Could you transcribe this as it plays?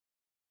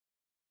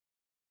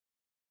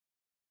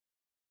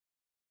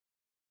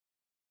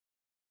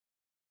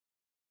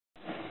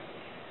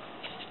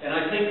And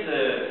I think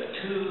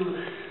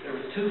there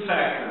were two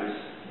factors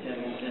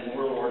in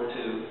World War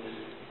II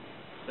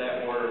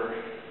that were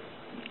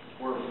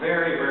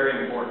very,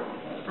 very important.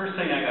 The first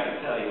thing I got to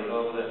tell you,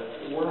 though,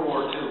 that World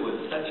War II was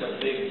such a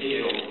big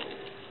deal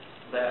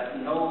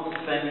that no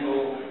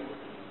single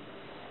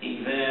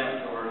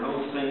event or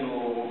no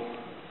single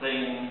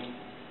thing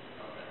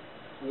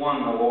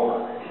won the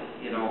war.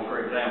 You know, for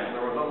example,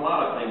 there was a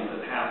lot of things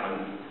that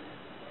happened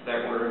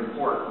that were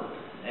important.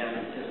 And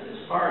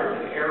as far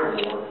as the air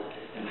war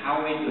and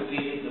how we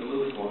defeated the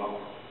Luftwaffe,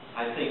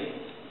 I think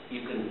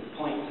you can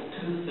point to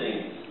two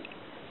things.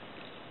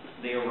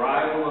 The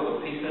arrival of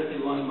the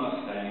P-51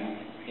 Mustang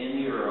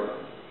in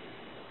Europe,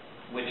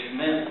 which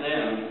meant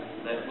then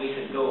that we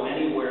could go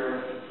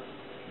anywhere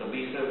the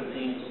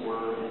B-17s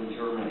were in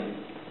Germany.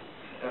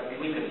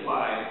 We could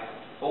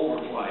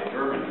overfly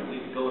Germany. We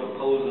could go to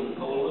Posen,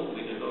 Poland.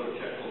 We could go to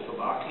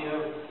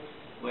Czechoslovakia.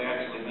 We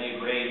actually made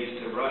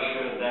raids to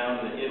Russia,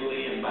 down to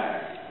Italy, and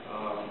back.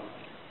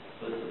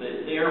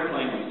 The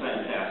airplane was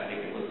fantastic.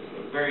 It was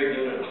very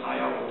good at high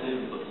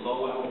altitude, but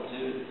low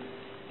altitude,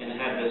 and it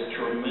had this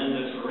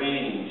tremendous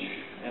range,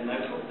 and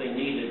that's what they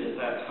needed at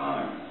that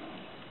time.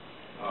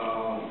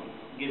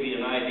 Give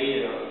you an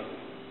idea,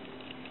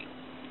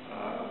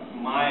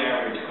 my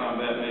average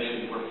combat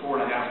missions were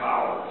 4.5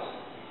 hours.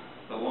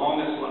 The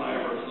longest one I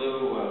ever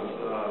flew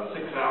was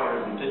 6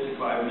 hours and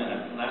 55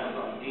 minutes, and that was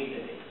on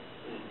D-Day.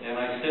 And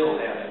I still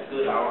had a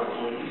good hour's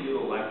worth of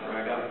fuel after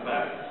I got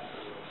back.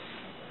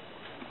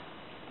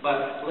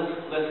 But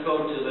let's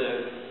go to the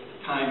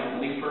time when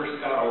we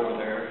first got over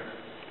there.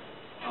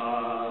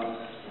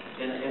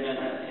 And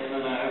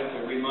then I have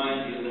to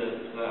remind you that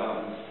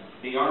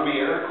the Army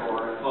Air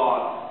Corps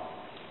thought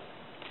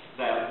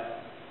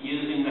that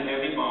using the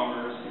heavy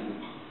bombers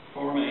in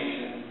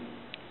formation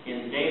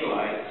in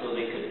daylight so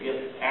they could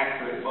get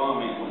accurate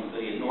bombing with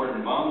the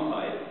Norden bomb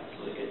sight,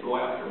 so they could go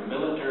after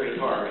military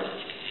targets,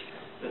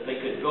 that they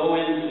could go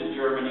into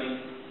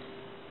Germany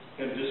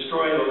and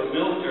destroy those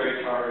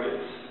military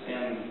targets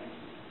and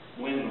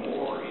win the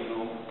war, you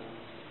know.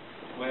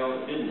 Well,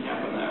 it didn't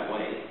happen that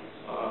way.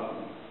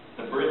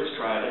 The Brits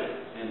tried it,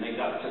 and they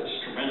got such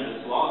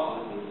tremendous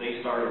losses that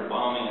they started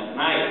bombing at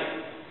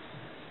night.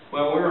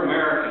 Well, we're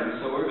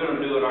Americans, so we're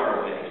going to do it our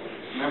way.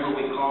 Remember,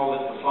 we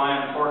called it the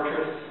Flying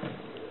Fortress?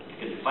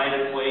 It could fight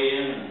its way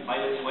in and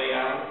fight its way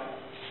out.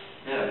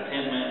 It had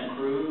 10-man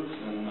crews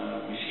and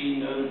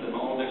machine guns in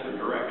all different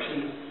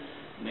directions.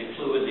 And they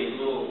flew in these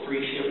little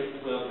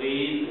three-ship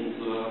Vs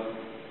into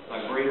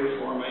a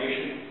greater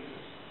formation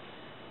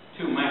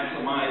to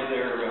maximize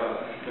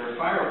their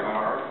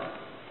firepower.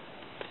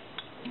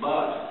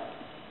 But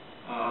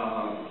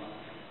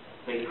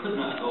they could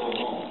not go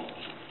alone.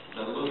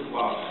 The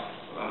Luftwaffe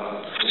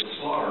would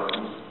slaughter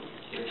them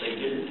if they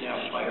didn't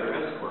have fighter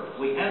escort.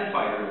 We had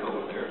fighters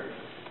over there,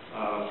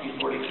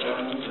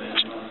 P-47s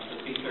and the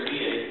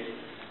P-38,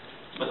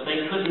 but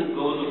they couldn't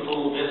go the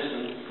full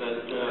distance that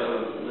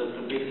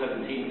the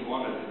B-17s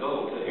wanted to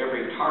go to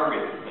every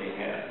target that they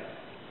had.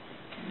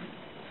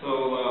 So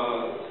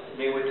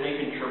they were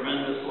taking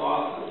tremendous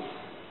losses.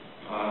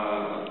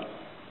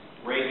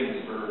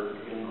 Regensburg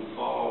in the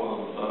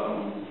fall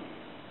of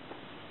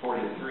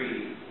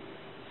 43,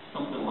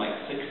 something like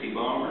 60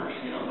 bombers,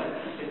 you know,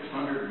 that's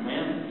 600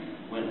 men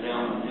went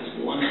down in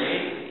just one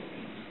day.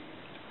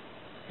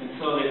 And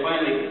so they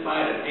finally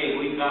decided, hey,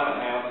 we've got to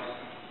have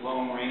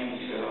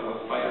long-range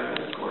fighter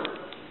escort.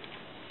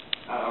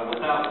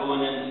 Without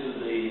going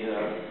into the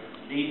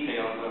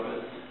details of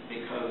it,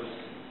 because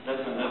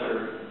that's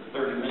another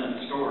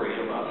 30-minute story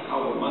about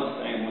how the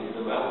Mustang was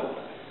developed.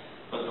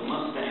 But the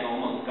Mustang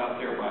almost got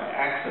there by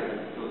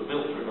accident. It was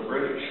built for the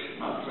British,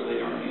 not for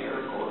the Army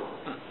Air Corps.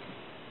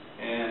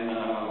 And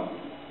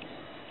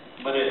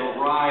but it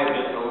arrived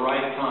at the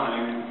right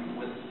time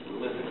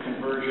with the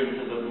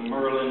conversion to the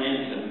Merlin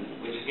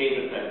engine, which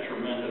gave it that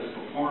tremendous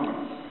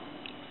performance.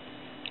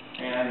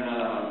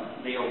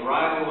 And the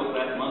arrival of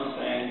that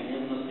Mustang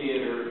in the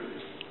theater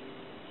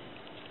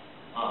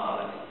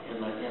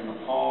in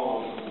the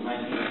fall of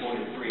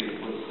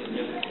 1943 was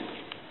significant.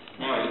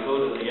 Now you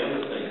go to the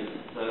other thing.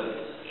 The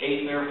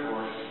 8th Air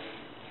Force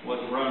was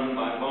run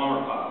by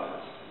bomber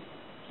pilots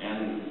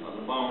and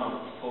the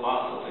bomber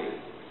philosophy.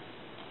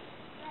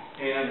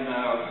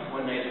 And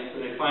when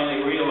they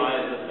finally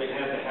realized that they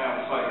had to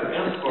have fighter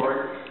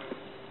escort,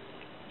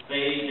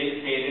 they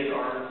dictated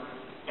our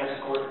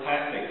escort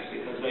tactics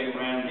because they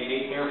ran the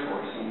 8th Air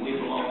Force and we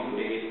belonged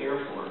to the 8th Air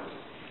Force.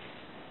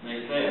 And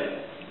they said,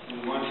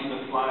 we want you to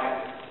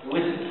fly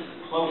with us,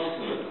 close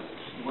to us.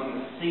 We want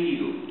to see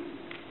you.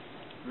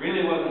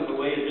 Really wasn't the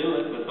way to do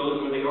it, but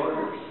those were the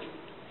orders.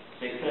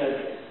 They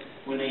said,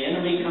 when the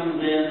enemy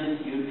comes in,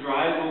 you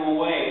drive them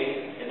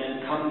away and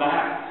then come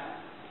back.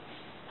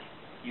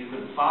 You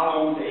can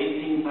follow them to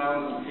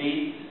 18,000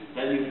 feet,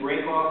 then you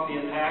break off the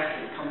attack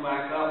and come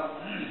back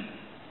up.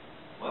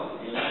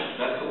 Well, you know,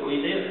 that's what we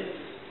did.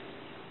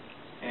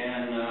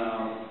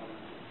 And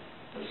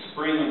the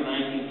spring of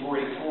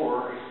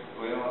 1944,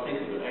 well, I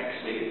think it was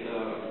actually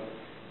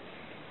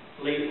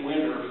late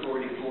winter of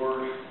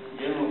 44,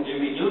 General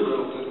Jimmy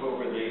Doolittle took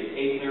over the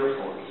 8th Air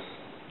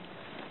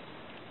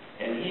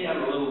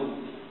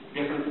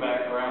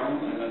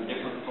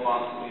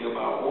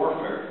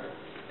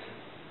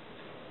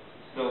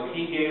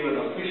he gave an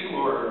official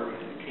order,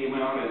 it came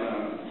out to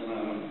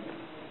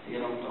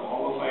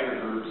all the fighter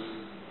groups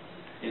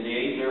in the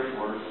 8th Air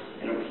Force,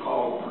 and it was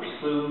called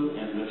Pursue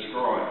and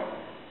Destroy.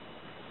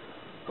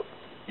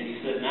 And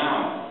he said,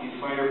 now, you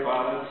fighter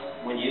pilots,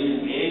 when you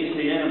engage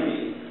the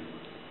enemy,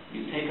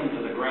 you take them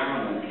to the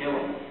ground and kill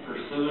them.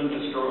 Pursue and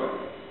destroy.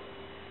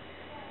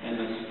 In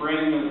the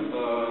spring of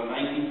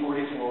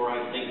 1944,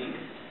 I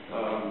think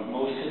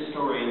most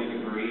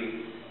historians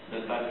agree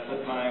that that's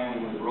the time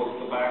when we broke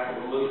the back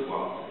of the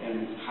Luftwaffe.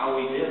 And how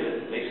we did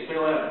it, they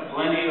still had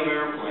plenty of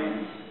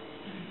airplanes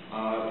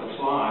to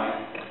fly.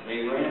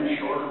 They ran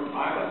short of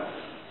pilots.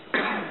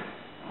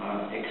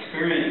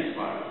 Experienced